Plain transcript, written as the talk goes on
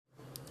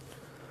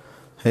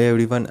Hey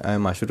everyone, I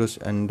am Ashutosh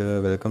and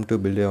welcome to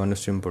Build a Revenue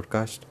Stream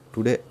podcast.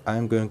 Today I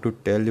am going to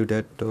tell you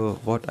that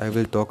what I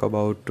will talk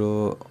about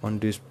on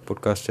this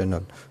podcast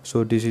channel.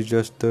 So this is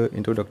just the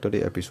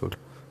introductory episode.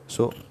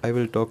 So I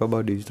will talk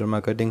about digital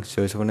marketing,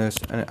 sales awareness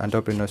and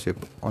entrepreneurship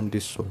on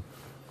this show.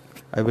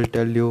 I will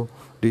tell you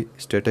the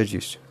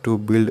strategies to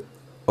build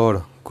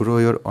or grow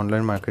your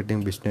online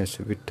marketing business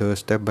with a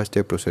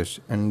step-by-step process.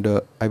 And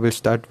I will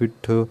start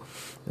from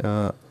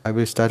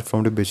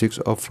the basics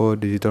of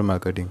digital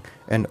marketing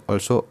and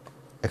also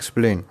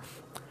explain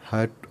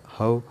how,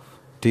 how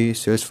the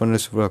sales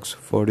funnels works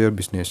for your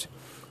business.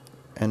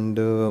 And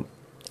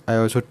I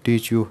also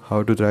teach you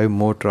how to drive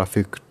more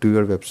traffic to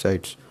your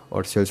websites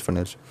or sales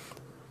funnels.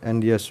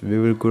 And yes, we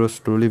will grow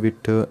slowly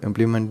with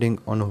implementing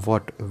on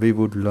what we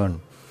would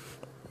learn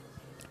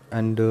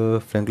and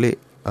frankly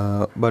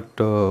but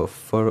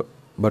for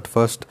but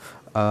first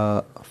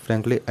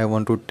frankly I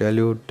want to tell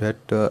you that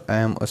I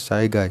am a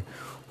shy guy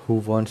who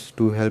wants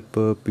to help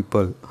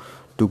people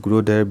to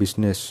grow their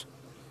business,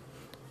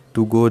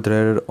 to grow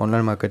their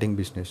online marketing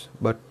business,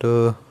 but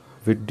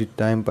with the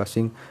time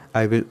passing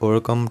I will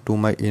overcome to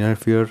my inner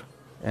fear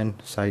and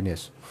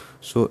shyness.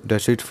 So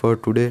that's it for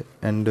today,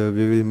 and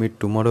we will meet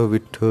tomorrow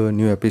with a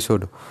new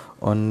episode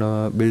on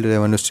Build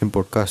Revenue Stream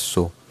podcast.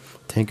 So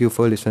thank you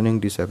for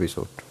listening this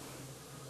episode.